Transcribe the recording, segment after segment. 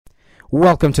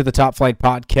Welcome to the Top Flight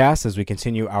Podcast as we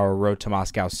continue our Road to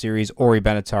Moscow series. Ori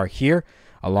Benatar here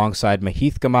alongside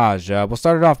Mahith Gamaj. We'll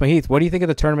start it off. Mahith, what do you think of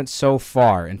the tournament so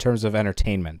far in terms of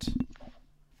entertainment?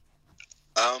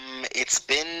 It's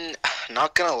been,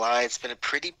 not gonna lie, it's been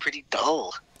pretty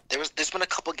dull. There's been a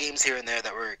couple games here and there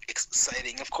that were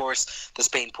exciting. Of course, the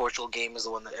Spain-Portugal game is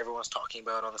the one that everyone's talking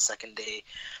about on the second day.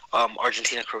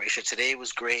 Argentina-Croatia today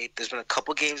was great. There's been a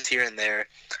couple games here and there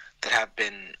that have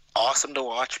been awesome to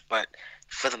watch, but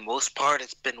for the most part,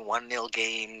 it's been 1-0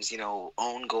 games,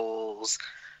 own goals,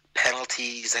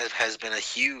 penalties has been a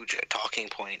huge talking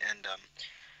point, and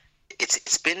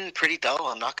it's been pretty dull,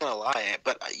 I'm not going to lie.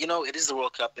 But, it is the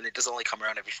World Cup, and it does only come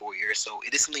around every 4 years, so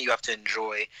it is something you have to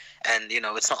enjoy. And,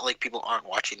 it's not like people aren't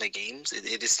watching the games.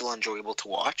 It is still enjoyable to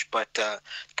watch, but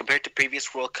compared to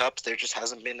previous World Cups, there just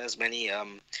hasn't been as many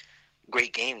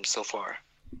great games so far.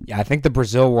 Yeah, I think the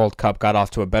Brazil World Cup got off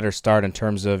to a better start in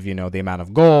terms of, the amount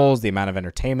of goals, the amount of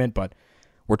entertainment, but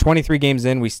we're 23 games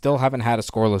in. We still haven't had a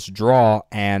scoreless draw,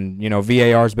 and,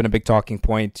 VAR has been a big talking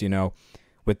point,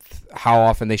 with how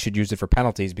often they should use it for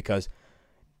penalties, because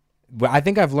I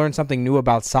think I've learned something new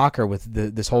about soccer with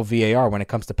this whole VAR when it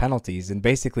comes to penalties, and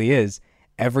basically is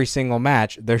every single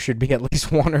match there should be at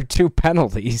least 1 or 2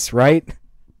 penalties, right?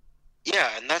 Yeah,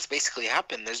 and that's basically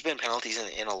happened. There's been penalties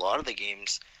in a lot of the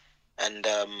games, and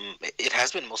it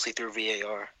has been mostly through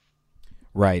VAR.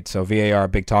 Right, so VAR, a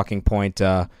big talking point.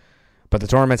 But the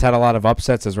tournament's had a lot of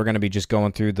upsets, as we're going to be just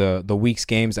going through the week's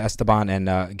games. Esteban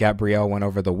and Gabriel went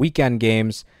over the weekend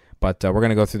games, but we're going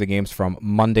to go through the games from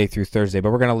Monday through Thursday.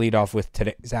 But we're going to lead off with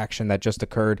today's action that just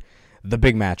occurred, the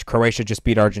big match. Croatia just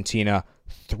beat Argentina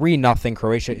 3-0.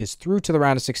 Croatia is through to the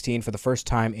round of 16 for the first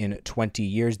time in 20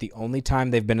 years. The only time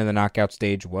they've been in the knockout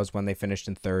stage was when they finished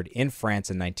in third in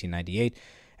France in 1998,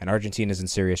 and Argentina is in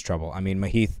serious trouble. I mean,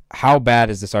 Mahith, how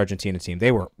bad is this Argentina team?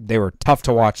 They were tough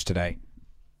to watch today.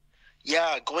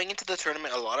 Yeah, going into the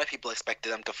tournament, a lot of people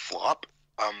expected them to flop,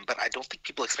 but I don't think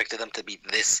people expected them to be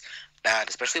this bad,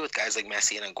 especially with guys like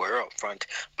Messi and Aguero up front.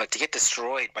 But to get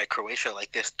destroyed by Croatia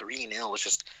like this 3-0 was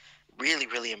just really,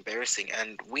 really embarrassing.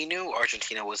 And we knew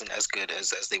Argentina wasn't as good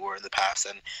as they were in the past,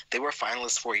 and they were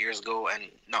finalists 4 years ago, and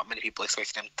not many people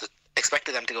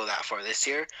expected them to go that far this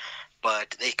year.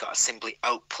 But they got simply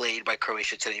outplayed by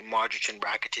Croatia today. Modric and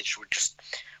Rakitic were just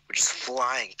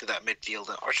flying through that midfield.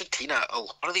 And Argentina, a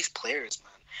lot of these players,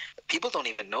 man, people don't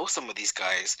even know some of these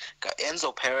guys. Got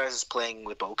Enzo Perez is playing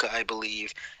with Boca, I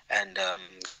believe, and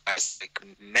guys like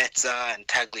Mezza and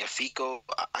Tagliafico.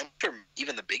 I'm sure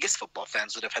even the biggest football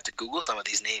fans would have had to Google some of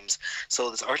these names. So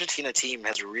this Argentina team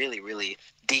has really, really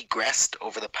degressed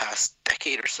over the past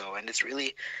decade or so, and it's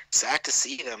really sad to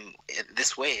see them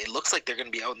this way. It looks like they're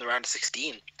going to be out in the round of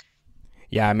 16.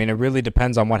 Yeah, I mean, it really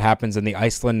depends on what happens in the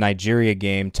Iceland-Nigeria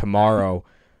game tomorrow,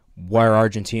 where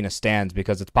Argentina stands,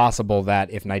 because it's possible that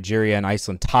if Nigeria and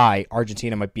Iceland tie,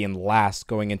 Argentina might be in last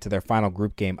going into their final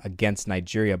group game against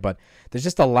Nigeria. But there's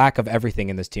just a lack of everything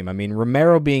in this team. I mean,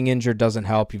 Romero being injured doesn't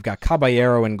help. You've got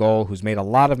Caballero in goal, who's made a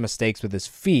lot of mistakes with his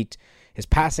feet. His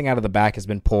passing out of the back has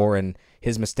been poor, and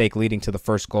his mistake leading to the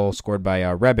first goal scored by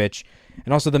Rebic.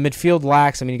 And also the midfield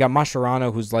lacks. I mean, you got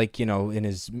Mascherano, who's in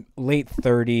his late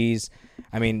 30s.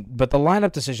 I mean, but the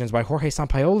lineup decisions by Jorge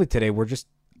Sampaoli today were just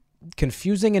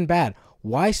confusing and bad.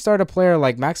 Why start a player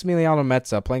like Maximiliano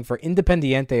Mezza playing for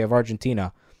Independiente of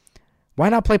Argentina? Why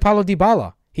not play Paulo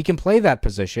Dybala? He can play that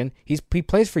position. He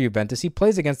plays for Juventus. He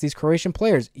plays against these Croatian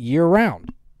players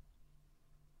year-round.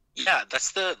 Yeah,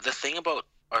 that's the thing about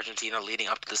Argentina leading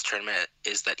up to this tournament,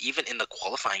 is that even in the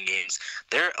qualifying games,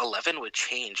 their 11 would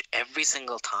change every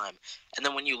single time. And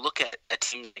then when you look at a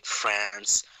team like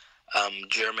France,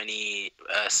 Germany,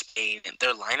 Spain,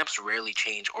 their lineups rarely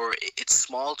change, or it's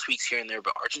small tweaks here and there.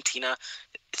 But Argentina,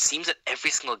 it seems that every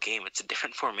single game it's a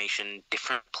different formation,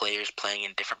 different players playing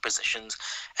in different positions,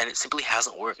 and it simply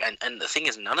hasn't worked. And the thing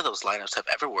is, none of those lineups have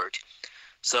ever worked.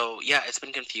 So yeah, it's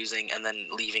been confusing. And then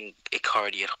leaving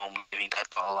Icardi at home, leaving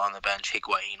Dybala on the bench,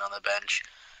 Higuain on the bench,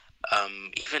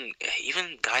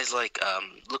 even guys like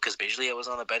Lucas Biglia was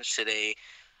on the bench today.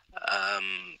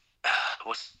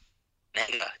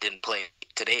 Nega didn't play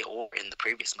today or in the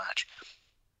previous match.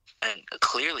 And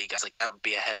clearly guys like that would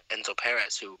be ahead of Enzo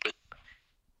Perez, who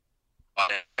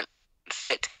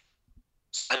fit.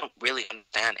 So I don't really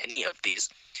understand any of these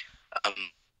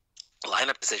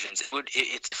lineup decisions.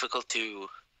 It's difficult to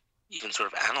even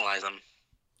sort of analyze them.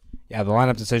 Yeah, the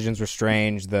lineup decisions were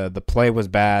strange. The play was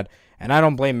bad. And I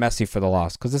don't blame Messi for the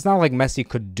loss, because it's not like Messi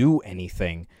could do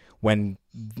anything when,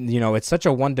 it's such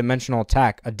a one-dimensional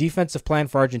attack. A defensive plan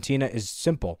for Argentina is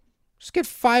simple. Just get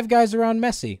 5 guys around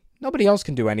Messi. Nobody else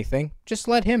can do anything. Just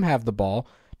let him have the ball.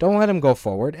 Don't let him go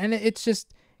forward. And it's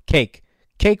just cake.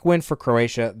 Cake win for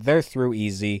Croatia. They're through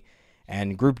easy.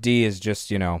 And Group D is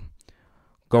just,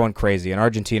 going crazy. And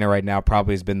Argentina right now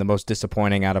probably has been the most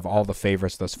disappointing out of all the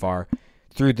favorites thus far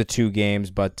through the 2 games.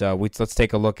 But let's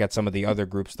take a look at some of the other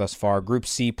groups thus far. Group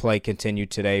C play continued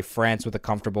today. France with a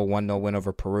comfortable 1-0 win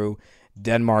over Peru.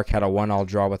 Denmark had a 1-1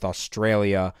 draw with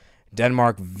Australia.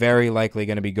 Denmark very likely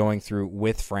going to be going through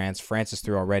with France. France is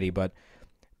through already, but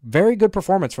very good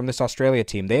performance from this Australia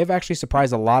team. They have actually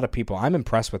surprised a lot of people. I'm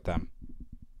impressed with them.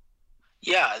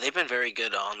 Yeah, they've been very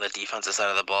good on the defensive side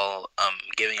of the ball,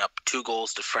 giving up 2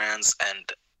 goals to France,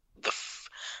 and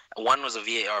one was a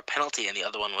VAR penalty, and the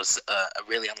other one was a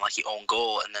really unlucky own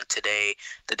goal. And then today,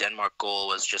 the Denmark goal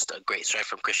was just a great strike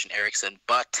from Christian Eriksen,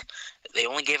 but they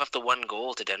only gave up the 1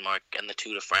 goal to Denmark and the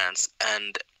 2 to France.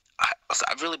 And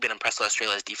I've really been impressed with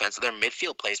Australia's defense. Their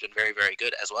midfield play has been very, very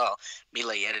good as well.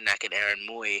 Mila Jedinak and Aaron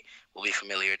Mooy will be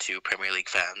familiar to Premier League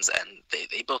fans, and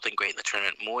they both been great in the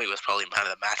tournament. Mooy was probably man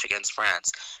of the match against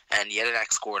France, and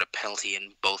Jedinak scored a penalty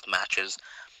in both matches.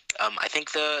 I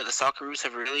think the Socceroos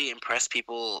have really impressed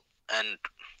people, and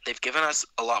they've given us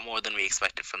a lot more than we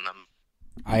expected from them.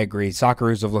 I agree.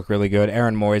 Socceroos have looked really good.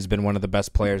 Aaron Mooy has been one of the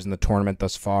best players in the tournament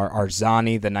thus far.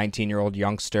 Arzani, the 19-year-old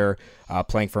youngster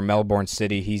playing for Melbourne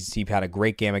City, he had a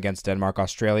great game against Denmark.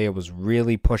 Australia was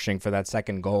really pushing for that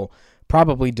second goal.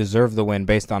 Probably deserved the win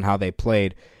based on how they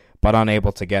played, but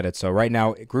unable to get it. So right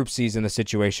now, Group C is in the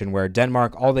situation where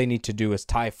Denmark, all they need to do is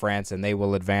tie France, and they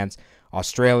will advance.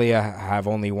 Australia have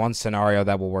only one scenario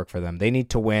that will work for them. They need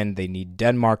to win. They need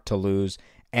Denmark to lose,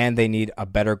 and they need a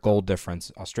better goal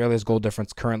difference. Australia's goal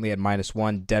difference currently at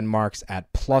 -1, Denmark's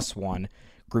at +1.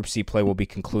 Group C play will be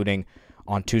concluding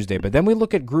on Tuesday. But then we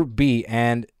look at Group B,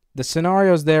 and the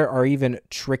scenarios there are even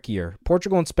trickier.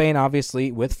 Portugal and Spain,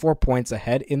 obviously, with 4 points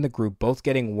ahead in the group, both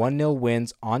getting 1-0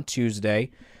 wins on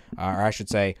Tuesday, or I should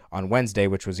say on Wednesday,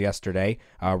 which was yesterday.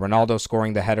 Ronaldo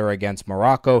scoring the header against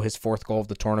Morocco, his 4th goal of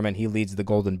the tournament. He leads the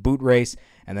Golden Boot race.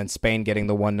 And then Spain getting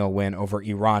the 1-0 win over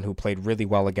Iran, who played really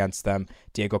well against them.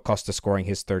 Diego Costa scoring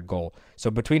his 3rd goal.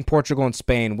 So between Portugal and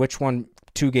Spain, which one,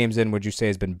 2 games in, would you say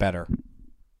has been better?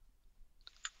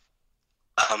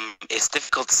 It's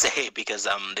difficult to say because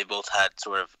they both had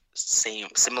sort of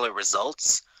similar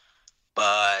results,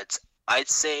 but I'd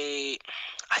say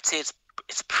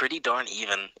it's pretty darn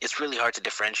even. It's really hard to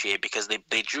differentiate because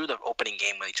they drew the opening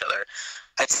game with each other.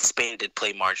 I'd say Spain did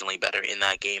play marginally better in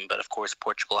that game, but of course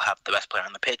Portugal have the best player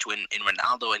on the pitch in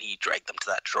Ronaldo, and he dragged them to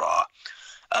that draw.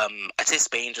 I'd say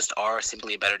Spain just are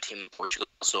simply a better team than Portugal,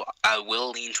 so I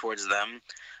will lean towards them.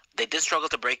 They did struggle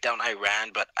to break down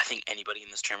Iran, but I think anybody in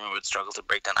this tournament would struggle to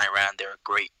break down Iran. They're a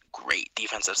great, great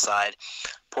defensive side.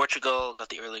 Portugal got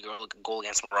the early goal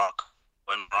against Morocco,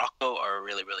 and Morocco are a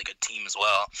really, really good team as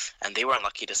well, and they were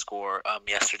unlucky to score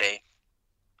yesterday.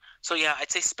 So yeah,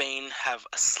 I'd say Spain have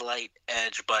a slight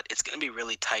edge, but it's going to be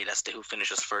really tight as to who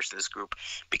finishes first in this group,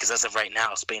 because as of right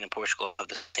now, Spain and Portugal have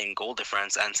the same goal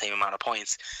difference and same amount of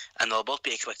points, and they'll both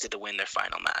be expected to win their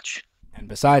final match. And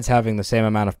besides having the same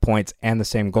amount of points and the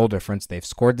same goal difference, they've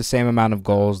scored the same amount of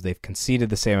goals, they've conceded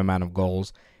the same amount of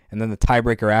goals, and then the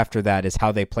tiebreaker after that is how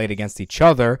they played against each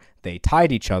other. They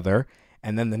tied each other,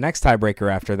 and then the next tiebreaker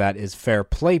after that is fair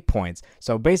play points.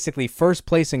 So basically, first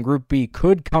place in Group B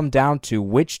could come down to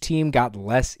which team got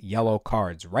less yellow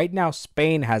cards. Right now,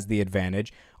 Spain has the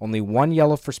advantage. Only 1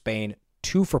 yellow for Spain,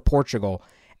 2 for Portugal.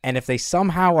 And if they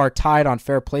somehow are tied on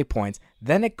fair play points,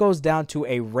 then it goes down to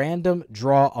a random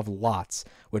draw of lots,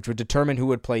 which would determine who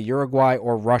would play Uruguay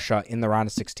or Russia in the round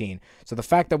of 16. So the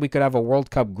fact that we could have a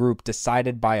World Cup group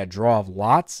decided by a draw of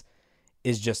lots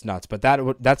is just nuts. But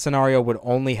that scenario would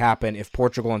only happen if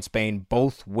Portugal and Spain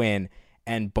both win,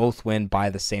 and both win by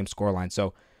the same scoreline.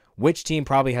 So which team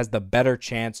probably has the better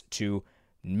chance to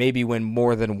maybe win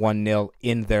more than 1-0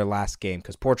 in their last game?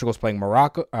 Because Portugal's playing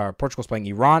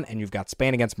Iran, and you've got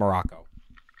Spain against Morocco.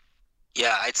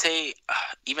 Yeah, I'd say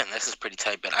even this is pretty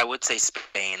tight, but I would say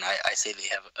Spain. I say they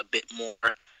have a bit more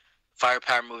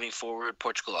firepower moving forward.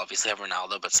 Portugal obviously have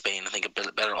Ronaldo, but Spain, I think, a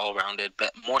bit better all-rounded,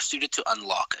 but more suited to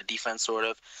unlock a defense, sort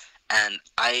of. And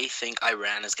I think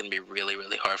Iran is going to be really,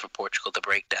 really hard for Portugal to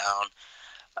break down.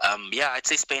 I'd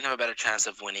say Spain have a better chance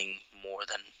of winning more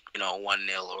than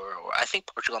 1-0, or I think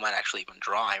Portugal might actually even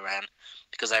draw Iran,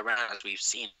 because Iran, as we've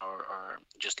seen, are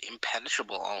just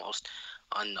impenetrable almost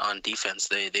on defense.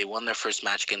 They won their first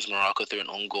match against Morocco through an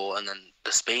own goal, and then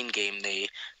the Spain game they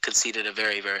conceded a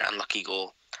very, very unlucky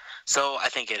goal. So I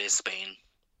think it is Spain.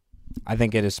 I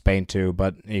think it is Spain too,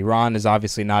 but Iran is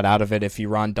obviously not out of it. If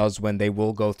Iran does win, they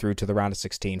will go through to the round of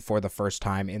 16 for the first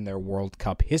time in their World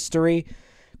Cup history.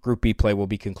 Group B play will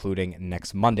be concluding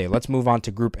next Monday. Let's move on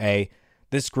to Group A.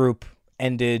 This group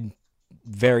ended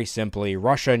very simply,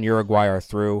 Russia and Uruguay are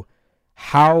through.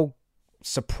 How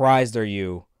surprised are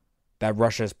you that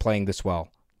Russia is playing this well?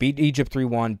 Beat Egypt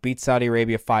 3-1, beat Saudi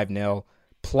Arabia 5-0,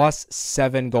 plus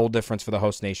 7 goal difference for the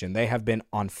host nation. They have been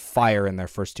on fire in their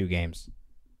first 2 games.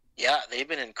 Yeah, they've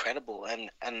been incredible,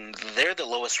 and they're the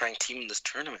lowest ranked team in this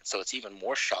tournament, so it's even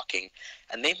more shocking.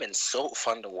 And they've been so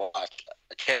fun to watch.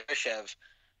 Cheryshev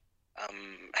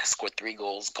has scored 3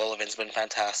 goals. Golovin's been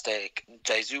fantastic.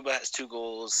 Jaizuba has 2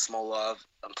 goals. Smolov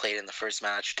played in the first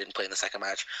match, didn't play in the second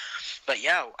match. But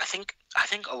yeah, I think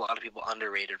a lot of people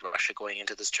underrated Russia going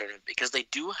into this tournament because they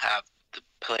do have the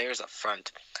players up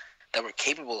front that were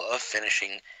capable of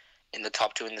finishing in the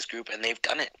top 2 in this group, and they've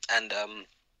done it. And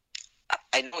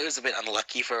I know it was a bit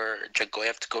unlucky for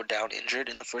Dzagoev to go down injured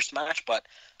in the first match, but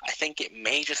I think it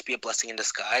may just be a blessing in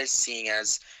disguise, seeing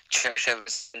as Cheryshev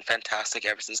has been fantastic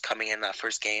ever since coming in that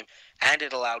first game, and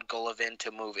it allowed Golovin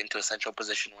to move into a central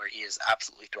position where he is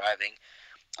absolutely thriving.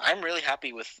 I'm really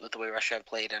happy with the way Russia have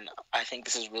played, and I think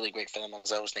this is really great for them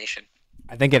as a host nation.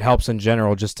 I think it helps in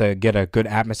general just to get a good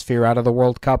atmosphere out of the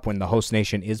World Cup when the host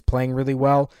nation is playing really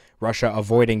well. Russia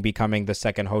avoiding becoming the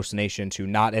second host nation to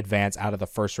not advance out of the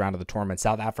first round of the tournament.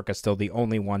 South Africa still the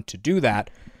only one to do that.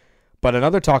 But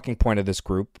another talking point of this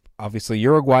group, obviously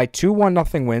Uruguay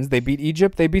 2-1 wins. They beat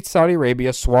Egypt. They beat Saudi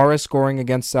Arabia. Suarez scoring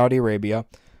against Saudi Arabia.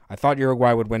 I thought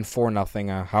Uruguay would win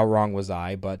 4-0. How wrong was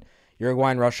I? But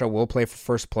Uruguay and Russia will play for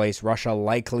first place. Russia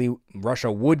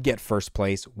would get first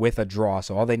place with a draw,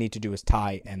 so all they need to do is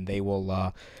tie, and they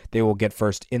will get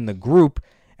first in the group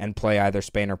and play either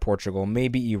Spain or Portugal,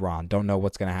 maybe Iran. Don't know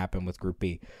what's going to happen with Group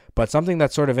B. But something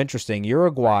that's sort of interesting,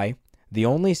 Uruguay, the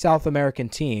only South American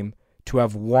team to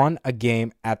have won a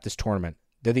game at this tournament.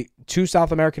 They're the 2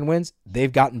 South American wins.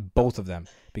 They've gotten both of them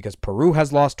because Peru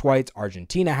has lost twice.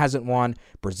 Argentina hasn't won.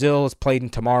 Brazil is played in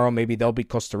tomorrow. Maybe they'll beat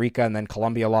Costa Rica, and then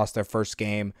Colombia lost their first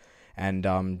game. And,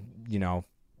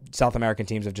 South American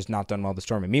teams have just not done well this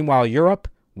tournament. Meanwhile, Europe,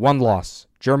 1 loss.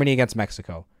 Germany against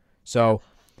Mexico. So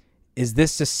is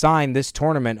this a sign, this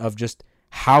tournament, of just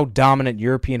how dominant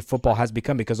European football has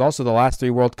become? Because also the last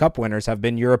 3 World Cup winners have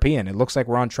been European. It looks like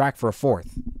we're on track for a 4th.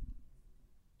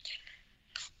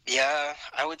 Yeah,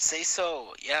 I would say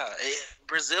so. Yeah,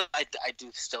 Brazil, I do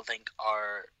still think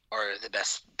are the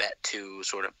best bet to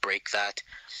sort of break that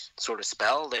sort of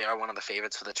spell. They are one of the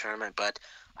favorites for the tournament, but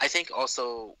I think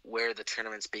also where the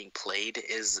tournament's being played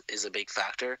is a big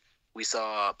factor. We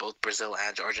saw both Brazil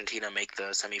and Argentina make the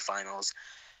semifinals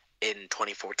in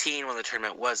 2014 when the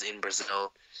tournament was in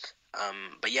Brazil.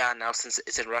 But yeah, now since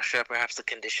it's in Russia, perhaps the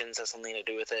conditions have something to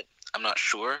do with it. I'm not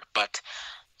sure, but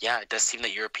yeah, it does seem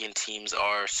that European teams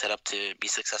are set up to be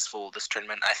successful this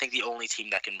tournament. I think the only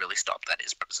team that can really stop that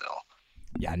is Brazil.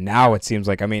 Yeah, now it seems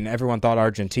like, everyone thought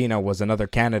Argentina was another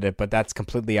candidate, but that's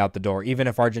completely out the door. Even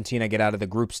if Argentina get out of the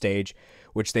group stage,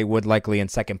 which they would likely in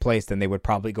second place, then they would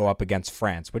probably go up against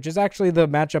France, which is actually the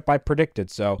matchup I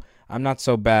predicted. So I'm not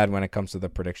so bad when it comes to the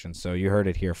predictions. So you heard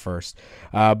it here first.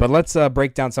 But let's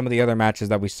break down some of the other matches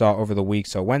that we saw over the week.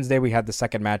 So Wednesday, we had the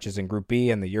second matches in Group B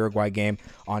and the Uruguay game.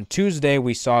 On Tuesday,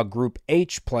 we saw Group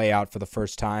H play out for the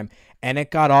first time, and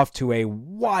it got off to a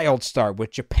wild start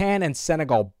with Japan and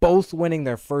Senegal both winning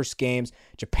their first games.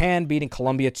 Japan beating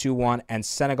Colombia 2-1 and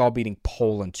Senegal beating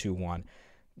Poland 2-1.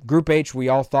 Group H, we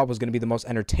all thought was going to be the most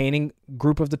entertaining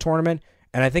group of the tournament,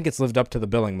 and I think it's lived up to the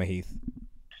billing, Mahith.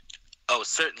 Oh,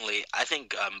 certainly. I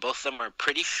think both of them are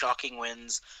pretty shocking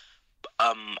wins.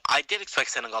 I did expect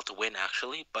Senegal to win,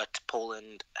 actually, but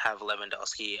Poland have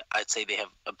Lewandowski. I'd say they have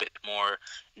a bit more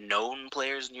known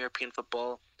players in European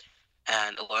football,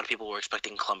 and a lot of people were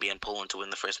expecting Colombia and Poland to win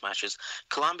the first matches.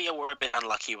 Colombia were a bit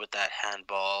unlucky with that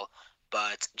handball,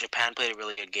 but Japan played a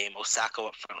really good game. Osako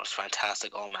up front was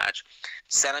fantastic all match.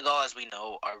 Senegal, as we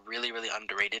know, are really, really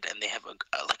underrated, and they have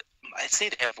I'd say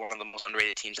they have one of the most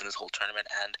underrated teams in this whole tournament,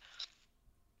 and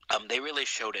they really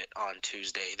showed it on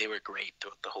Tuesday. They were great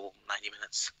throughout the whole 90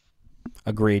 minutes.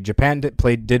 Agreed. Japan did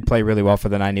play really well for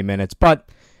the 90 minutes, but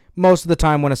most of the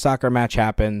time when a soccer match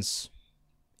happens,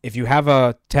 if you have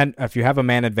a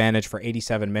man advantage for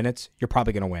 87 minutes, you're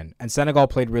probably going to win. And Senegal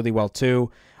played really well too.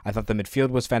 I thought the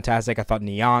midfield was fantastic. I thought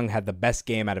Niang had the best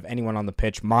game out of anyone on the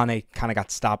pitch. Mane kind of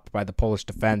got stopped by the Polish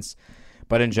defense.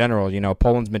 But in general,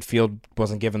 Poland's midfield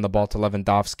wasn't giving the ball to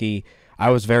Lewandowski.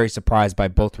 I was very surprised by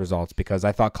both results because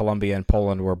I thought Colombia and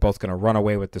Poland were both going to run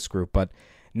away with this group. But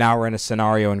now we're in a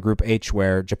scenario in Group H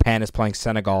where Japan is playing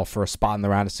Senegal for a spot in the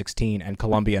round of 16, and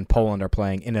Colombia and Poland are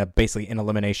playing basically an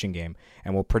elimination game.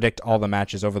 And we'll predict all the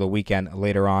matches over the weekend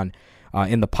later on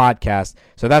in the podcast.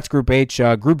 So that's Group H.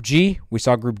 Group G, we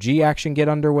saw Group G action get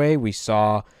underway. We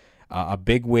saw a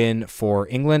big win for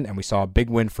England, and we saw a big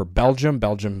win for Belgium.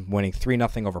 Belgium winning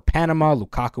 3-0 over Panama,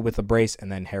 Lukaku with a brace,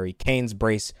 and then Harry Kane's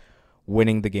brace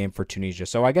winning the game for Tunisia.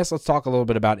 So I guess let's talk a little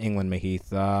bit about England,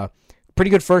 Mahith.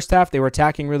 Pretty good first half. They were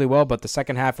attacking really well, but the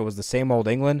second half, it was the same old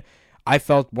England. I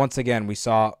felt, once again, we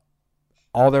saw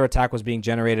all their attack was being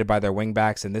generated by their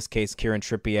wingbacks, in this case, Kieran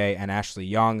Trippier and Ashley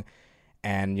Young.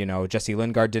 And, Jesse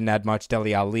Lingard didn't add much.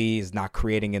 Dele Alli is not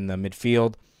creating in the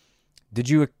midfield. Did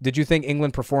you think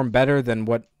England performed better than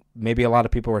what maybe a lot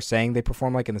of people were saying they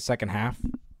performed like in the second half?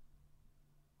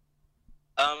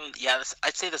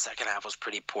 I'd say the second half was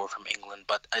pretty poor from England,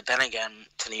 but then again,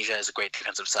 Tunisia is a great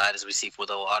defensive side, as we see with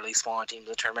a lot of these smaller teams in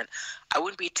the tournament. I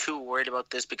wouldn't be too worried about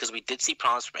this because we did see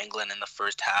promise from England in the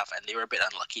first half, and they were a bit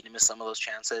unlucky to miss some of those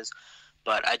chances.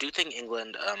 But I do think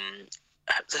England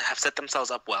have set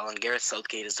themselves up well, and Gareth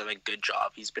Southgate has done a good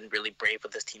job. He's been really brave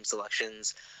with his team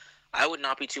selections. I would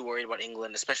not be too worried about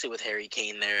England, especially with Harry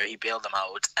Kane there. He bailed them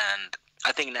out, and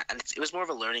I think that it was more of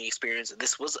a learning experience.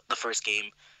 This was the first game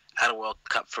at a World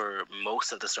Cup for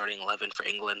most of the starting 11 for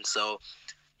England. So,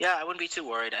 yeah, I wouldn't be too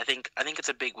worried. I think it's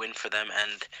a big win for them,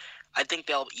 and I think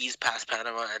they'll ease past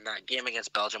Panama, and that game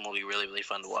against Belgium will be really, really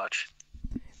fun to watch.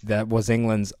 That was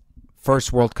England's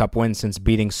first World Cup win since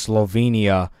beating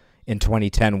Slovenia in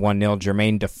 2010, 1-0.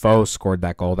 Jermaine Defoe scored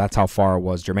that goal. That's how far it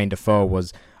was. Jermaine Defoe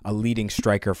was a leading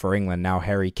striker for England. Now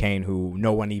Harry Kane, who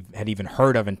no one had even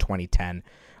heard of in 2010,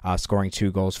 scoring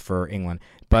 2 goals for England.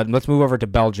 But let's move over to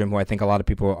Belgium, who I think a lot of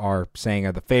people are saying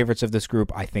are the favorites of this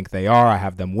group. I think they are. I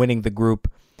have them winning the group.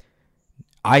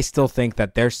 I still think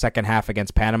that their second half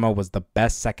against Panama was the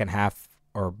best second half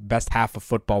or best half of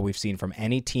football we've seen from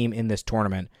any team in this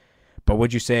tournament. But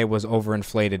would you say it was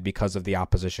overinflated because of the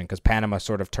opposition? Because Panama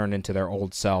sort of turned into their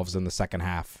old selves in the second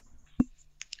half.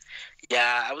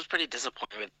 Yeah, I was pretty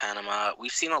disappointed with Panama.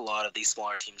 We've seen a lot of these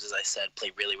smaller teams, as I said,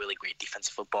 play really, really great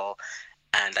defensive football.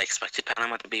 And I expected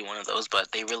Panama to be one of those,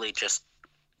 but they really just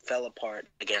fell apart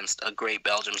against a great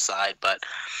Belgium side. But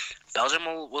Belgium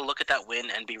will look at that win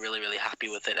and be really, really happy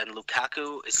with it. And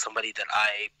Lukaku is somebody that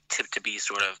I tip to be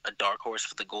sort of a dark horse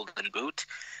for the Golden Boot.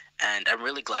 And I'm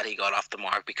really glad he got off the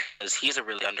mark because he's a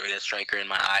really underrated striker in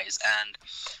my eyes. And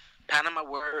Panama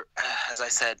were, as I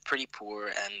said, pretty poor,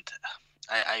 and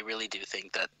I really do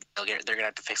think that they're going to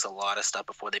have to fix a lot of stuff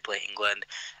before they play England,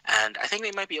 and I think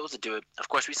they might be able to do it. Of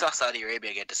course, we saw Saudi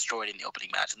Arabia get destroyed in the opening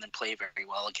match and then play very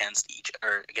well against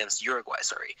Uruguay.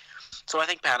 So I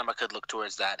think Panama could look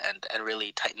towards that and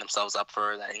really tighten themselves up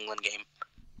for that England game.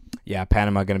 Yeah,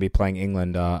 Panama going to be playing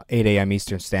England 8 a.m.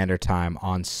 Eastern Standard Time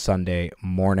on Sunday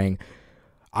morning.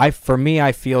 I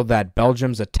feel that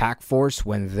Belgium's attack force,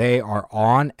 when they are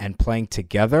on and playing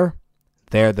together,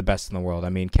 they're the best in the world. I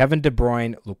mean, Kevin De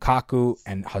Bruyne, Lukaku,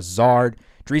 and Hazard.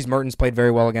 Dries Mertens played very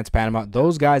well against Panama.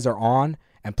 Those guys are on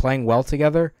and playing well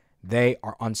together. They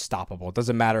are unstoppable. It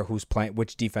doesn't matter who's playing,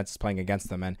 which defense is playing against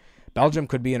them. And Belgium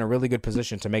could be in a really good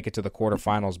position to make it to the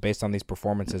quarterfinals based on these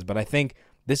performances. But I think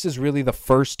this is really the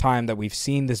first time that we've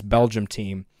seen this Belgium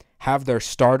team have their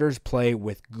starters play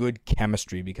with good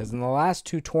chemistry, because in the last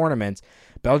 2 tournaments,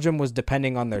 Belgium was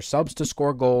depending on their subs to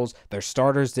score goals. Their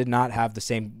starters did not have the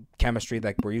same chemistry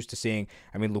that we're used to seeing.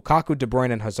 I mean, Lukaku, De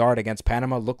Bruyne, and Hazard against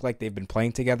Panama look like they've been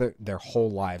playing together their whole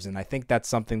lives, and I think that's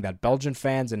something that Belgian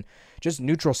fans and just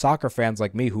neutral soccer fans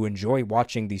like me who enjoy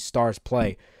watching these stars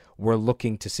play were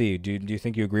looking to see. Do you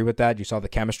think you agree with that? You saw the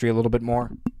chemistry a little bit more?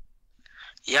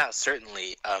 Yeah,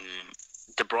 certainly.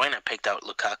 De Bruyne picked out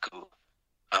Lukaku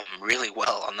really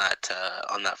well on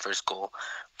that first goal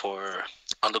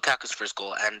on Lukaku's first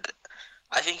goal, and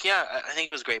I think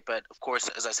it was great. But of course,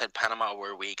 as I said, Panama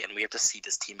were weak, and we have to see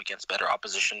this team against better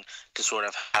opposition to sort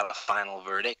of have a final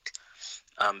verdict.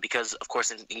 Because of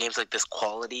course, in games like this,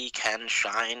 quality can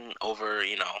shine over.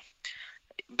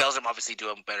 Belgium obviously do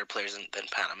have better players than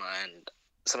Panama, and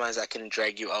sometimes that can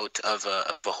drag you out of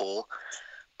a hole.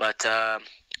 But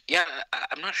yeah,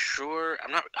 I'm not sure.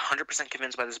 I'm not 100%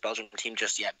 convinced by this Belgium team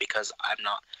just yet, because I'm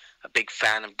not a big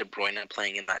fan of De Bruyne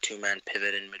playing in that 2-man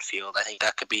pivot in midfield. I think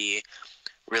that could be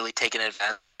really taken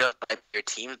advantage of by your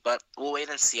team, but we'll wait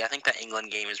and see. I think that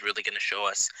England game is really going to show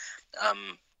us,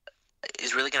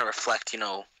 is really going to reflect,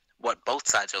 what both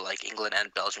sides are like, England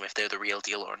and Belgium, if they're the real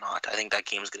deal or not. I think that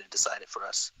game is going to decide it for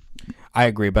us. I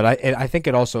agree, but I think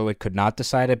it could not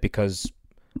decide it, because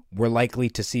we're likely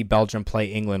to see Belgium play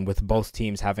England with both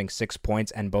teams having 6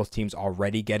 points and both teams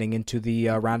already getting into the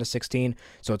round of 16.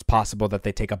 So it's possible that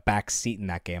they take a back seat in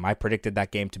that game. I predicted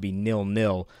that game to be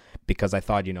 0-0 because I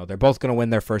thought, they're both going to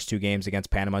win their first two games against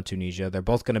Panama and Tunisia. They're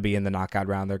both going to be in the knockout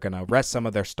round. They're going to rest some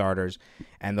of their starters,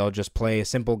 and they'll just play a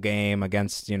simple game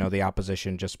against, the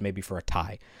opposition, just maybe for a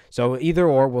tie. So either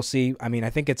or, we'll see. I mean, I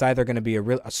think it's either going to be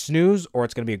a snooze or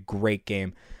it's going to be a great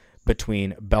game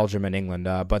between Belgium and England.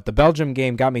 But the Belgium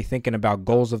game got me thinking about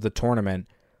goals of the tournament.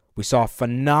 We saw a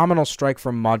phenomenal strike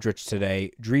from Modric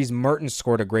today. Dries Mertens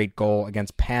scored a great goal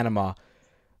against Panama.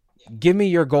 Give me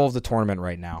your goal of the tournament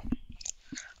right now.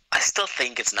 I still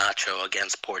think it's Nacho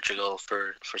against Portugal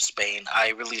for Spain.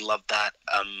 I really love that.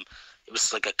 It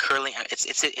was like a curling.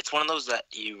 It's one of those that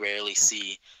you rarely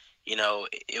see.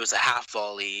 It was a half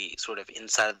volley, sort of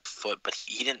inside of the foot, but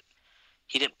he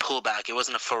didn't pull back. It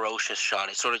wasn't a ferocious shot.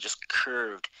 It sort of just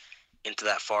curved into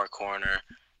that far corner,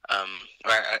 or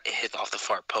it hit off the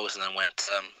far post and then went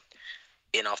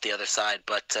in off the other side.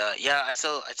 But I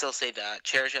still say that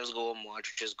Cherchev's goal,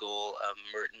 Modric's goal,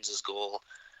 Mertens' goal,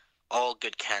 all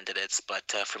good candidates.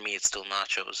 But for me, it's still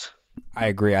Nacho's. I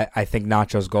agree. I think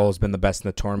Nacho's goal has been the best in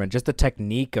the tournament. Just the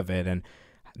technique of it and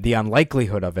the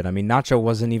unlikelihood of it. I mean, Nacho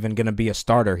wasn't even going to be a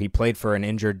starter. He played for an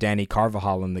injured Dani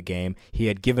Carvajal in the game. He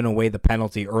had given away the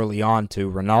penalty early on to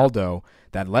Ronaldo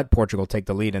that let Portugal take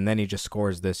the lead, and then he just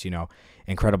scores this,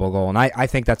 incredible goal. And I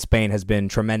think that Spain has been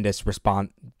tremendous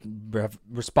responding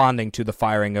to the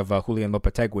firing of Julian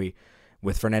Lopetegui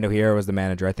with Fernando Hierro as the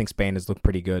manager. I think Spain has looked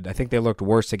pretty good. I think they looked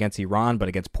worse against Iran, but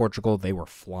against Portugal, they were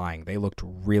flying. They looked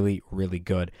really, really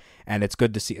good. And it's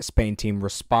good to see a Spain team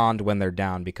respond when they're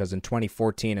down, because in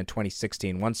 2014 and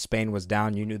 2016, once Spain was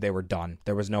down, you knew they were done.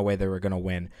 There was no way they were going to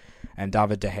win. And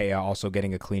David De Gea also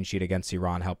getting a clean sheet against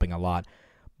Iran, helping a lot.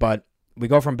 But we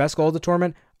go from best goal of the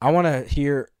tournament. I want to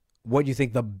hear what you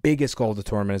think the biggest goal of the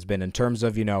tournament has been in terms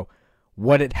of,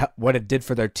 what it did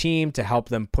for their team to help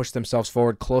them push themselves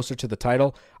forward closer to the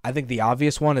title. I think the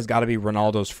obvious one has got to be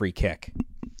Ronaldo's free kick.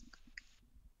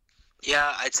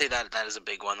 Yeah, I'd say that is a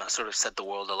big one that sort of set the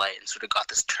world alight and sort of got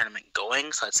this tournament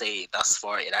going. So I'd say thus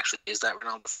far it actually is that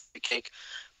Ronaldo free kick.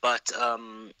 But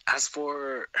as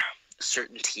for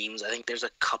certain teams, I think there's a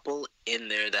couple in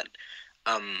there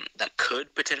that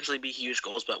could potentially be huge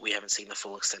goals, but we haven't seen the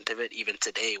full extent of it. Even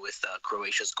today with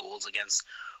Croatia's goals against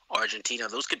Argentina,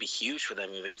 those could be huge for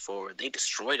them moving forward. They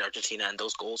destroyed Argentina, and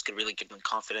those goals could really give them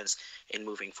confidence in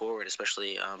moving forward,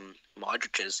 especially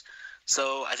Modric's.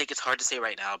 So I think it's hard to say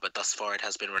right now, but thus far it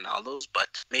has been Ronaldo's. But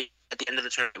maybe at the end of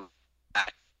the tournament,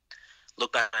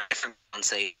 look back and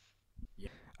say,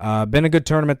 been a good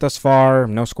tournament thus far.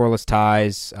 No scoreless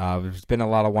ties. There's been a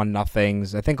lot of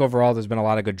 1-0s. I think overall there's been a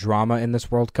lot of good drama in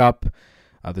this World Cup.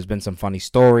 There's been some funny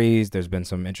stories. There's been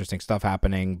some interesting stuff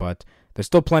happening, but there's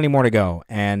still plenty more to go.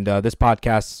 And this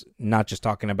podcast's not just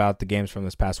talking about the games from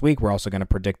this past week. We're also going to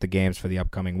predict the games for the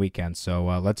upcoming weekend. So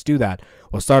let's do that.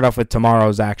 We'll start off with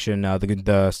tomorrow's action.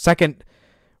 The second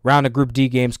round of Group D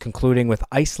games concluding with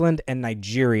Iceland and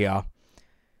Nigeria.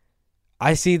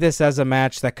 I see this as a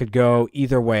match that could go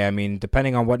either way. I mean,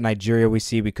 depending on what Nigeria we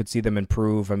see, we could see them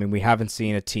improve. I mean, we haven't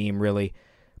seen a team really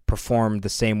performed the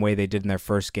same way they did in their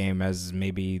first game as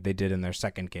maybe they did in their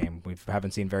second game. We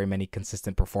haven't seen very many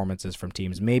consistent performances from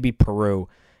teams. Maybe Peru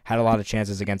had a lot of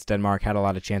chances against Denmark, had a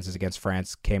lot of chances against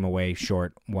France, came away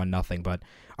short 1-0. But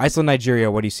Iceland,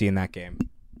 Nigeria, what do you see in that game?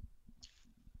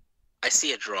 I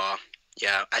see a draw.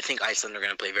 Yeah, I think Iceland are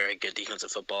going to play very good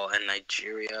defensive football, and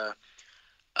Nigeria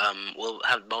will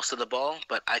have most of the ball,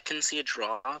 but I can see a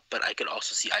draw, but I could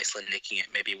also see Iceland making it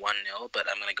maybe 1-0, but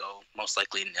I'm going to go most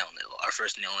likely 0-0, our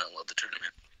first 0-0 of the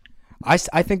tournament.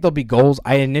 I think there'll be goals.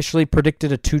 I initially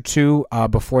predicted a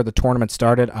 2-2 before the tournament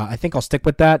started. I think I'll stick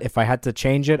with that. If I had to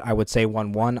change it, I would say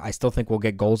 1-1. I still think we'll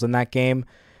get goals in that game.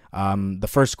 The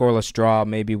first scoreless draw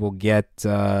maybe we'll get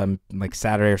like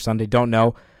Saturday or Sunday. Don't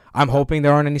know. I'm hoping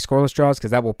there aren't any scoreless draws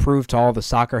because that will prove to all the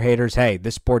soccer haters, hey,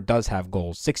 this sport does have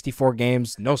goals. 64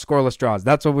 games, no scoreless draws.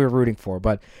 That's what we were rooting for.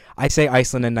 But I say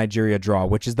Iceland and Nigeria draw,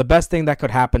 which is the best thing that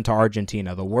could happen to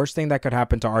Argentina. The worst thing that could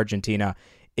happen to Argentina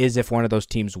is if one of those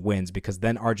teams wins, because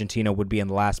then Argentina would be in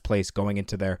last place going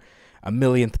into their a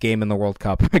millionth game in the World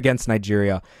Cup against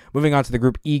Nigeria. Moving on to the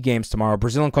Group E games tomorrow.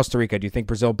 Brazil and Costa Rica. Do you think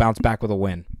Brazil bounce back with a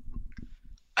win?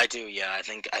 I do, yeah. I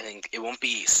think it won't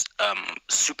be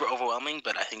super overwhelming,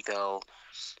 but I think they'll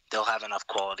have enough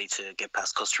quality to get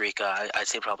past Costa Rica. I'd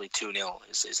say probably 2-0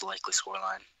 is the likely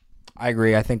scoreline. I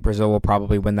agree. I think Brazil will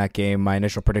probably win that game. My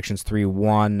initial prediction's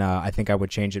 3-1. I think I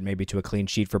would change it maybe to a clean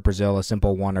sheet for Brazil, a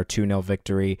simple 1 or 2-0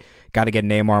 victory. Got to get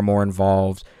Neymar more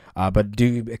involved. But do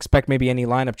you expect maybe any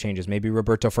lineup changes? Maybe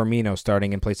Roberto Firmino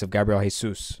starting in place of Gabriel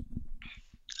Jesus?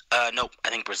 Nope. I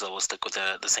think Brazil will stick with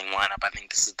the same lineup. I think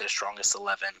this is their strongest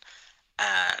 11.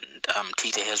 And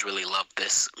Tite has really loved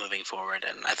this moving forward,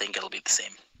 and I think it'll be the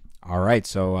same. All right,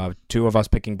 so two of us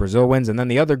picking Brazil wins. And then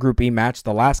the other Group E match,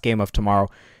 the last game of tomorrow,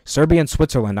 Serbia and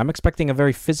Switzerland. I'm expecting a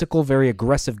very physical, very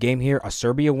aggressive game here. A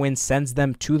Serbia win sends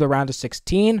them to the round of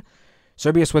 16.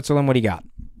 Serbia, Switzerland, what do you got?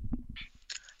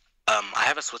 I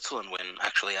have a Switzerland win,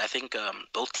 actually. I think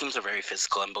both teams are very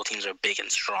physical and both teams are big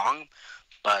and strong.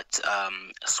 But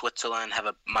Switzerland have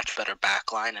a much better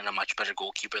backline and a much better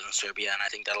goalkeeper than Serbia, and I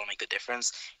think that'll make the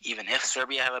difference. Even if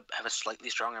Serbia have a slightly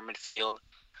stronger midfield,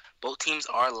 both teams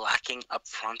are lacking up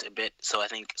front a bit, so I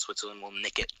think Switzerland will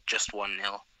nick it just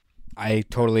 1-0. I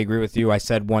totally agree with you. I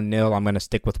said 1-0. I'm going to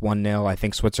stick with 1-0. I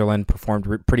think Switzerland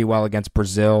performed pretty well against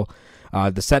Brazil.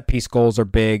 The set-piece goals are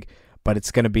big, but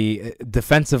it's going to be,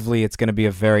 defensively, it's going to be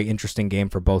a very interesting game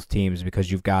for both teams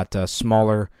because you've got a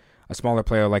smaller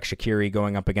player like Shaqiri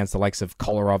going up against the likes of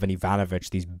Kolarov and Ivanovic,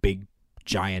 these big,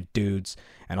 giant dudes,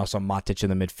 and also Matic in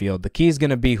the midfield. The key is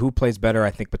going to be who plays better,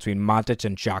 I think, between Matic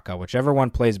and Xhaka. Whichever one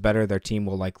plays better, their team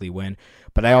will likely win.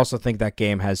 But I also think that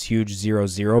game has huge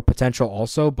 0-0 potential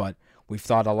also, but we've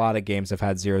thought a lot of games have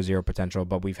had 0-0 potential,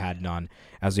 but we've had none.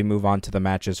 As we move on to the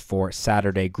matches for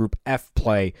Saturday, Group F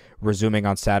play resuming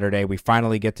on Saturday. We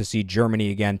finally get to see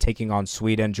Germany again taking on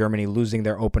Sweden. Germany losing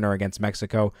their opener against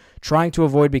Mexico, trying to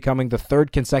avoid becoming the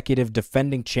third consecutive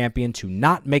defending champion to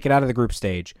not make it out of the group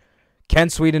stage. Can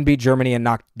Sweden beat Germany and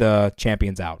knock the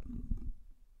champions out?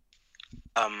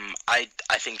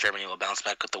 I think Germany will bounce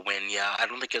back with the win. Yeah, I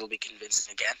don't think it'll be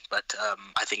convincing again, but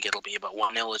I think it'll be about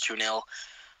 1-0 or 2-0.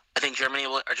 I think Germany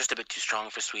are just a bit too strong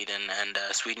for Sweden, and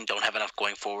Sweden don't have enough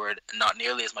going forward, not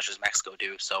nearly as much as Mexico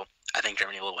do, so I think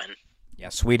Germany will win. Yeah,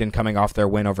 Sweden coming off their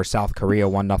win over South Korea,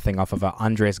 1-0 off of a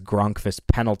Andres Grönqvist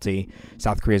penalty.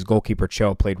 South Korea's goalkeeper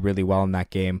Cho played really well in that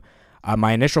game.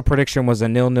 My initial prediction was a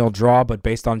 0-0 draw, but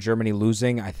based on Germany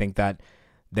losing, I think that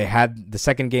they had the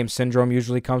second game syndrome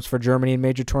usually comes for Germany in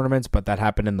major tournaments, but that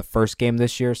happened in the first game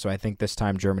this year, so I think this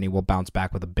time Germany will bounce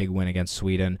back with a big win against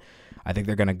Sweden. I think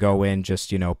they're going to go in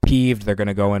just, peeved. They're going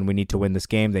to go in, we need to win this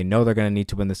game. They know they're going to need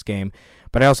to win this game.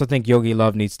 But I also think Jogi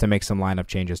Löw needs to make some lineup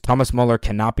changes. Thomas Muller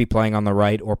cannot be playing on the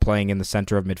right or playing in the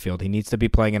center of midfield. He needs to be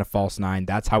playing in a false nine.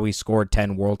 That's how he scored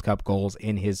 10 World Cup goals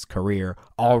in his career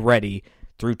already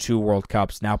through 2 World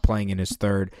Cups, now playing in his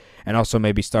third, and also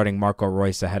maybe starting Marco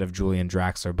Reus ahead of Julian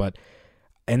Draxler. But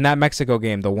in that Mexico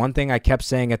game, the one thing I kept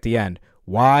saying at the end,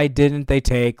 why didn't they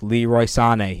take Leroy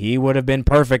Sané? He would have been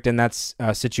perfect in that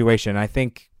situation. I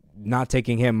think not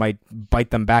taking him might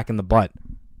bite them back in the butt.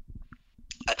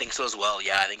 I think so as well.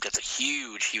 Yeah, I think that's a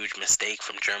huge, huge mistake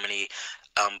from Germany.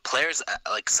 Players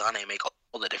like Sané make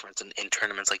all the difference in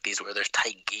tournaments like these where there's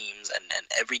tight games and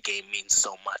every game means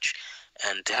so much.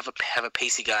 And to have a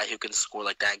pacey guy who can score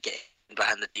like that, get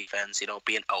behind the defense,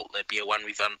 be an outlet, be a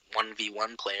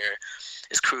 1v1 player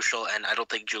is crucial. And I don't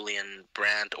think Julian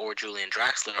Brandt or Julian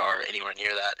Draxler are anywhere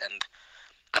near that. And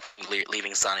I think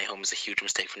leaving Sané home is a huge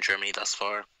mistake from Germany thus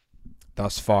far.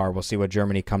 We'll see what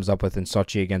Germany comes up with in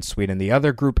Sochi against Sweden. The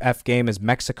other Group F game is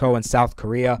Mexico and South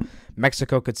Korea.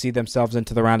 Mexico could see themselves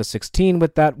into the round of 16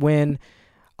 with that win.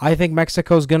 I think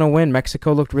Mexico's going to win.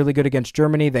 Mexico looked really good against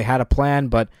Germany. They had a plan,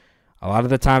 but a lot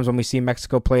of the times when we see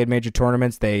Mexico play at major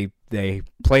tournaments, they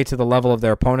play to the level of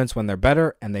their opponents when they're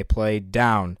better, and they play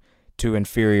down to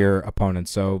inferior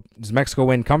opponents. So does Mexico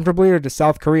win comfortably, or does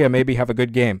South Korea maybe have a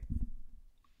good game?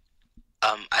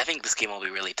 I think this game will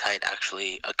be really tight,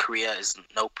 actually. Korea is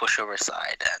no pushover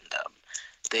side, and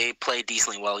they play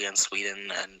decently well against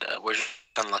Sweden, and we're just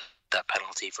unlucky that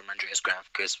penalty from Andreas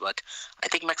Grönqvist. But I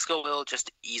think Mexico will just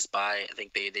ease by. I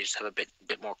think they just have a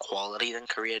bit more quality than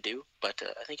Korea do, but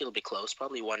I think it'll be close.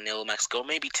 Probably 1-0 Mexico,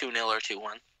 maybe 2-0 or 2-1.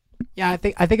 Yeah, I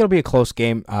think it'll be a close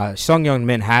game. Sung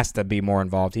Young-min has to be more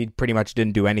involved. He pretty much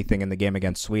didn't do anything in the game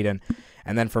against Sweden.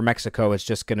 And then for Mexico, it's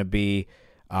just going to be,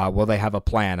 will they have a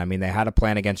plan? I mean, they had a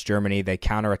plan against Germany. They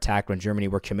counterattacked when Germany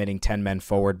were committing 10 men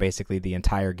forward basically the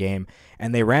entire game.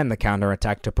 And they ran the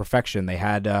counterattack to perfection. They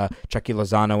had Chucky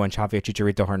Lozano and Xavier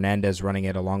Chicharito Hernandez running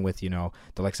it along with, the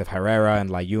likes of Herrera and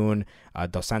Layun.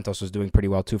 Dos Santos was doing pretty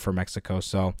well too for Mexico.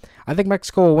 So I think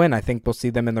Mexico will win. I think we'll see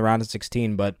them in the round of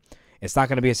 16, but it's not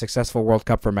going to be a successful World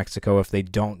Cup for Mexico if they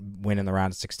don't win in the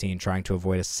round of 16, trying to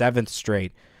avoid a 7th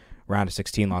straight round of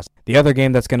 16 loss. The other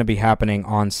game that's going to be happening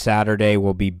on Saturday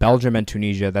will be Belgium and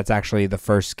Tunisia. That's actually the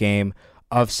first game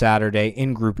of Saturday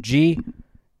in Group G.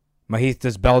 Mahith,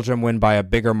 does Belgium win by a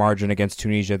bigger margin against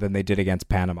Tunisia than they did against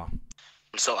Panama?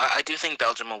 So I do think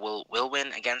Belgium will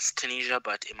win against Tunisia,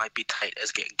 but it might be tight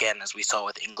as we saw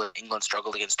with England. England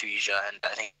struggled against Tunisia, and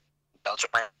I think Belgium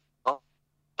might.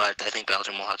 But I think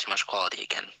Belgium will have too much quality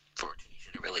again for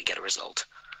Tunisia to really get a result.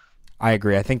 I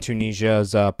agree. I think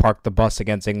Tunisia's parked the bus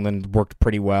against England worked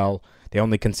pretty well. They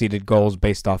only conceded goals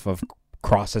based off of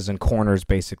crosses and corners,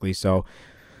 basically. So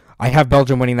I have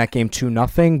Belgium winning that game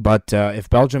 2-0, but if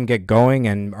Belgium get going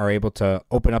and are able to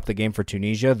open up the game for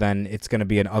Tunisia, then it's going to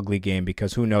be an ugly game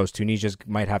because who knows, Tunisia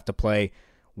might have to play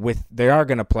they are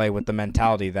going to play with the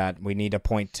mentality that we need a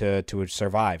point to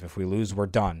survive. If we lose, we're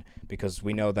done, because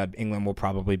we know that England will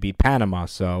probably beat Panama.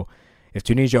 So if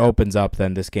Tunisia opens up,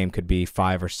 then this game could be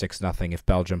 5 or 6-0 if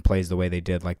Belgium plays the way they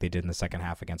did, like they did in the second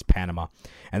half against Panama.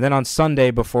 And then on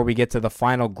Sunday, before we get to the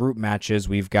final group matches,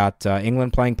 we've got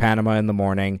England playing Panama in the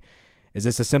morning. Is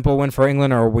this a simple win for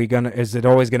England, or is it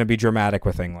always going to be dramatic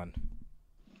with England?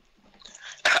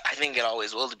 I think it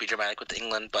always will be dramatic with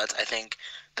England, but I think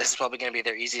this is probably going to be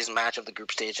their easiest match of the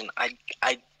group stage. And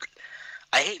I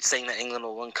hate saying that England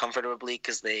will win comfortably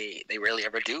because they rarely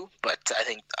ever do, but I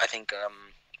think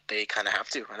they kind of have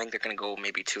to. I think they're going to go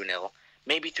maybe 2-0,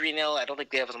 maybe 3-0. I don't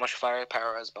think they have as much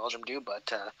firepower as Belgium do,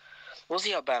 but we'll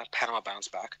see how Panama bounce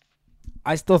back.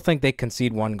 I still think they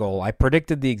concede 1 goal. I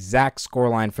predicted the exact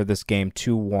scoreline for this game,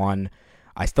 2-1.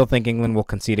 I still think England will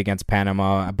concede against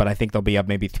Panama, but I think they'll be up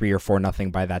maybe 3 or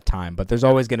 4-0 by that time. But there's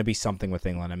always going to be something with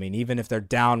England. I mean, even if they're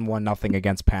down 1-0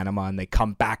 against Panama and they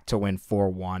come back to win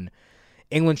 4-1,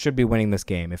 England should be winning this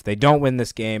game. If they don't win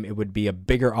this game, it would be a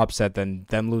bigger upset than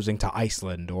them losing to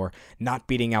Iceland or not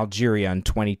beating Algeria in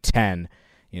 2010.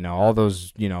 All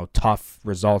those, tough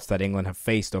results that England have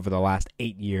faced over the last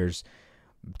 8 years.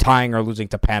 Tying or losing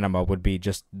to Panama would be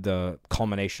just the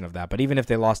culmination of that. But even if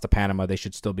they lost to Panama, they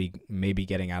should still be maybe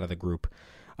getting out of the group.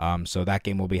 So that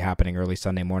game will be happening early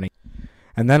Sunday morning.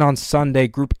 And then on Sunday,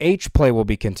 Group H play will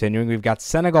be continuing. We've got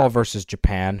Senegal versus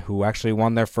Japan, who actually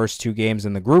won their first 2 games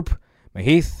in the group.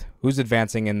 Mahith, who's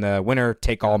advancing in the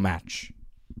winner-take-all match?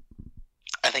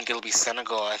 I think it'll be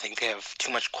Senegal. I think they have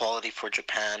too much quality for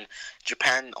Japan.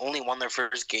 Japan only won their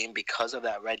first game because of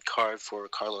that red card for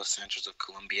Carlos Sanchez of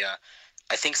Colombia.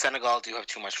 I think Senegal do have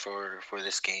too much for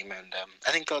this game, and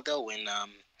I think they'll win.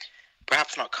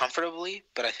 Perhaps not comfortably,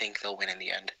 but I think they'll win in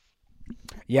the end.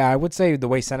 Yeah, I would say the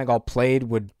way Senegal played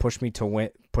would push me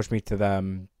to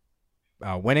them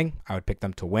winning. I would pick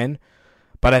them to win,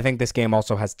 but I think this game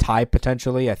also has tie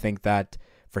potentially. I think that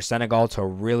for Senegal to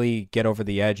really get over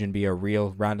the edge and be a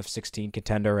real round of 16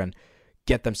 contender and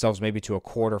get themselves maybe to a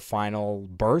quarterfinal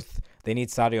berth, they need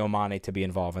Sadio Mane to be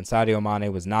involved. And Sadio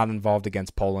Mane was not involved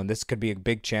against Poland. This could be a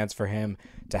big chance for him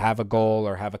to have a goal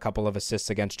or have a couple of assists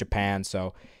against Japan.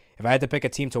 So if I had to pick a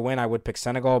team to win, I would pick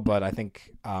Senegal. But I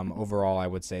think overall I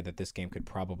would say that this game could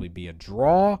probably be a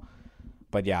draw.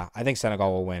 But yeah, I think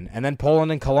Senegal will win. And then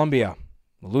Poland and Colombia.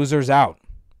 Losers out.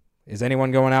 Is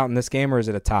anyone going out in this game, or is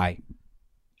it a tie?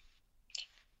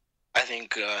 I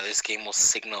think this game will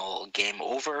signal game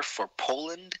over for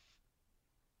Poland.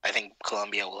 I think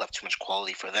Colombia will have too much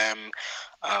quality for them.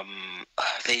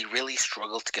 They really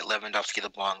struggled to get Lewandowski the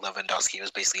ball. Lewandowski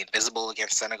was basically invisible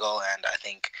against Senegal, and I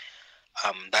think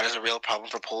that is a real problem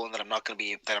for Poland that I'm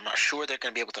not sure they're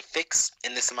going to be able to fix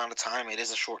in this amount of time. It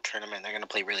is a short tournament; they're going to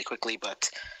play really quickly, but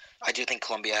I do think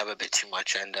Colombia have a bit too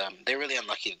much, and they're really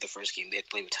unlucky that the first game they had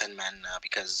to play with 10 men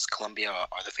because Colombia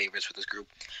are the favorites for this group.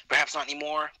 Perhaps not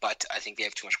anymore, but I think they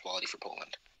have too much quality for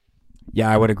Poland. Yeah,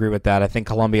 I would agree with that. I think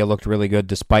Colombia looked really good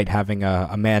despite having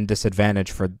a man disadvantage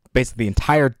for basically the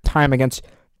entire time against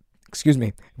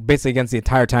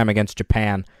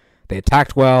Japan. They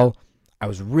attacked well. I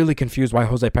was really confused why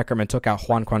Jose Pekerman took out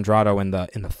Juan Cuadrado in the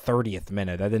 30th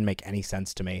minute. That didn't make any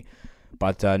sense to me.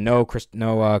 But no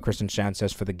Christian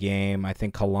Sanchez for the game. I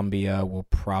think Colombia will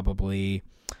probably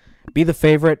be the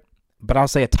favorite, but I'll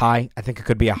say a tie. I think it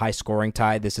could be a high-scoring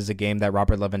tie. This is a game that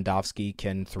Robert Lewandowski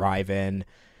can thrive in,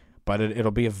 but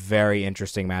it'll be a very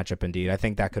interesting matchup indeed. I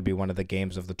think that could be one of the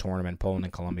games of the tournament, Poland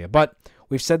and Colombia. But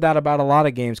we've said that about a lot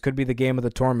of games. Could be the game of the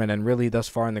tournament, and really thus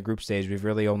far in the group stage, we've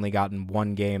really only gotten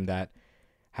one game that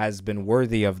has been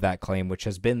worthy of that claim, which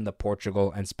has been the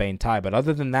Portugal and Spain tie. But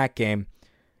other than that game,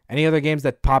 any other games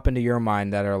that pop into your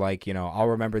mind that are like, I'll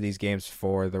remember these games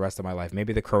for the rest of my life?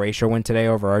 Maybe the Croatia win today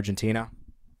over Argentina?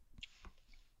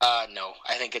 No.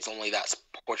 I think it's only that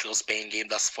Portugal-Spain game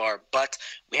thus far. But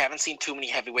we haven't seen too many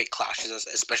heavyweight clashes,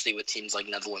 especially with teams like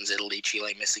Netherlands, Italy,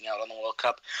 Chile missing out on the World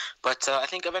Cup. But I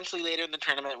think eventually later in the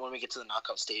tournament, when we get to the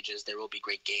knockout stages, there will be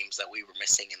great games that we were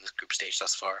missing in this group stage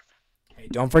thus far. Hey,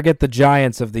 don't forget the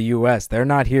Giants of the U.S. They're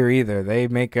not here either. They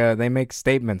make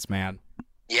statements, man.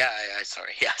 Yeah,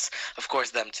 sorry. Yes, of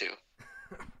course, them too.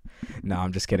 No,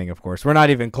 I'm just kidding, of course. We're not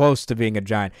even close to being a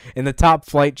Giant. In the top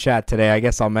flight chat today, I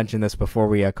guess I'll mention this before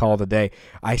we call it a day,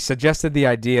 I suggested the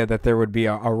idea that there would be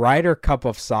a Ryder Cup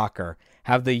of soccer,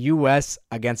 have the U.S.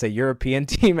 against a European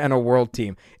team and a world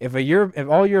team. If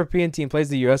all European team plays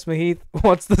the U.S., Mahith,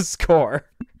 what's the score?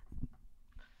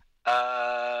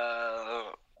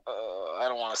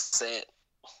 want to say it.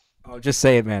 Oh, just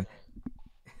say it, man.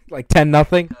 Like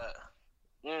 10-0?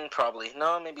 Probably.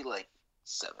 No, maybe like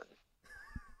 7.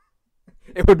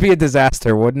 It would be a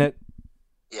disaster, wouldn't it?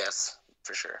 Yes,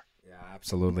 for sure. Yeah,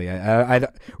 absolutely.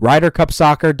 Ryder Cup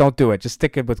soccer, don't do it. Just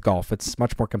stick it with golf. It's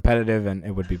much more competitive, and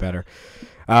it would be better.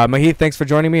 Mahith, thanks for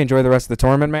joining me. Enjoy the rest of the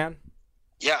tournament, man.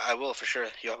 Yeah, I will, for sure.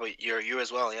 You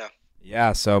as well, yeah.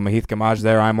 Yeah, so Mahith Gamaj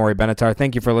there. I'm Maury Benatar.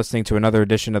 Thank you for listening to another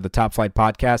edition of the Top Flight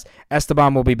Podcast.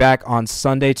 Esteban will be back on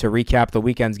Sunday to recap the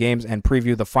weekend's games and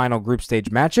preview the final group stage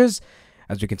matches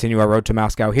as we continue our road to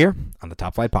Moscow here on the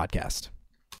Top Flight Podcast.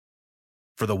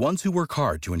 For the ones who work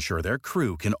hard to ensure their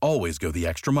crew can always go the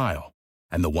extra mile,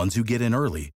 and the ones who get in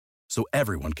early so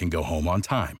everyone can go home on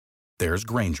time, there's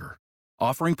Grainger,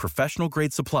 offering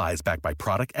professional-grade supplies backed by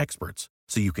product experts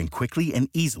so you can quickly and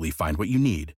easily find what you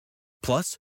need.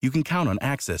 Plus, you can count on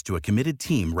access to a committed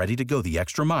team ready to go the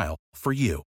extra mile for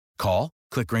you. Call,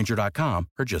 click Grainger.com,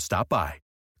 or just stop by.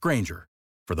 Grainger,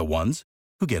 for the ones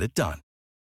who get it done.